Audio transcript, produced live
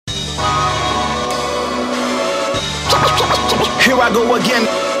Here I go again.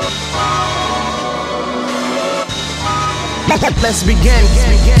 Let's begin.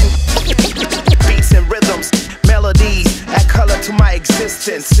 Beats and rhythms, melodies, add color to my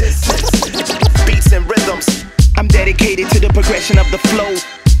existence. Beats and rhythms, I'm dedicated to the progression of the flow.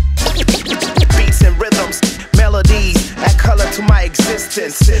 Beats and rhythms, melodies, add color to my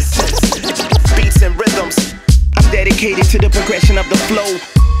existence. Beats and rhythms, I'm dedicated to the progression of the flow.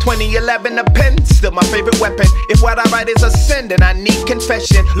 2011, a pen, still my favorite weapon. If what I write is a sin, then I need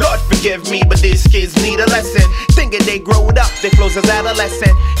confession. Lord forgive me, but these kids need a lesson. Thinking they growed up, they flows as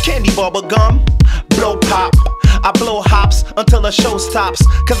adolescent. Candy bubble gum, blow pop. I blow hops until the show stops.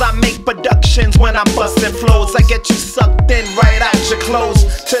 Cause I make productions when I'm busting flows. I get you sucked in right out your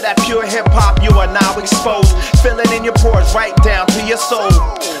clothes. To that pure hip hop you are now exposed. Feel it in your pores right down to your soul.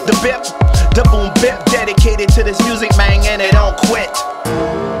 The bip, the boom bip, dedicated to this music, man, and it don't quit.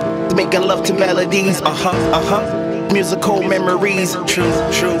 Making love to melodies, musical memories, true.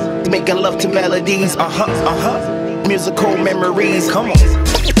 Making love to melodies, musical memories, come on.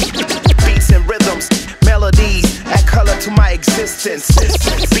 Beats and rhythms, melodies, add color to my existence.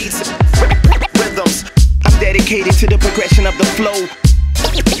 Beats and rhythms, I'm dedicated to the progression of the flow.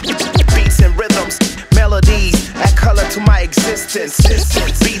 Beats and rhythms, melodies, add color to my existence.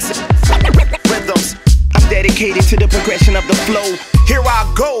 Beats and rhythms, I'm dedicated to the progression of the flow. Here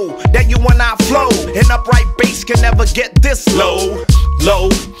I go, that you and I flow. An upright bass can never get this low. Low,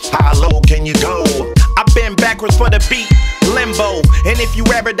 how low can you go? I've been backwards for the beat, limbo. And if you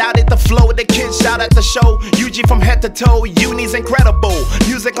ever doubted the flow, the kids shout at the show. UG from head to toe, Uni's incredible.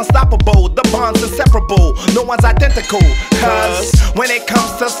 Music unstoppable, the bond's inseparable. No one's identical, cause when it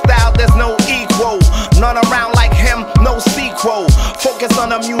comes to style, there's no equal. None around like him, no sequel. Focus on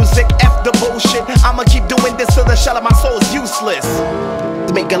the music, F the bullshit. I'ma keep doing this till the shell of my soul's useless.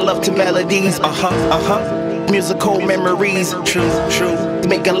 Making love to melodies, musical memories, true.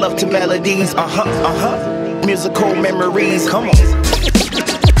 Making love to melodies, musical memories, come on.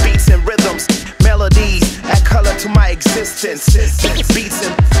 Beats and rhythms, melodies, add color to my existence. Beats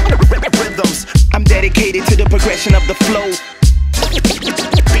and rhythms, I'm dedicated to the progression of the flow.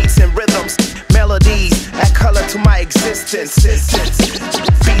 Beats and rhythms, melodies, add color to my existence.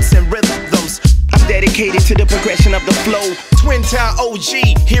 Beats and rhythms, I'm dedicated to the progression of the flow. Twin Town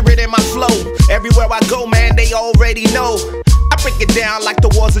OG, hear it in my flow. Everywhere I go, man, they already know. I break it down like the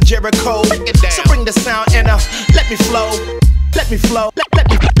walls of Jericho. So bring the sound in, let me flow. Let me flow,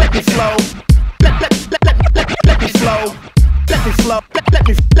 let me flow. Let me flow, let me flow.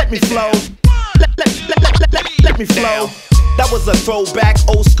 Let me flow, let me flow. That was a throwback,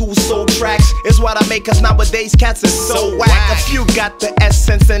 old school soul tracks. Is what I make, cause nowadays cats is so whack. A few got the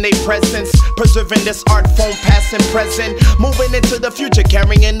essence and they presence, preserving this art form past and present. Moving into the future,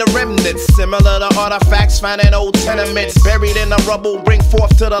 carrying the remnants. Similar to artifacts found in old tenements. Buried in the rubble, bring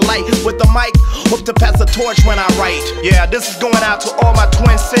forth to the light. With the mic, hope to pass the torch when I write. Yeah, this is going out to all my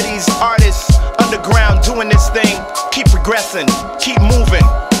Twin Cities artists. Underground, doing this thing. Keep progressing, keep moving.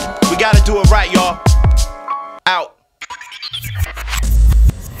 We gotta do it right, y'all.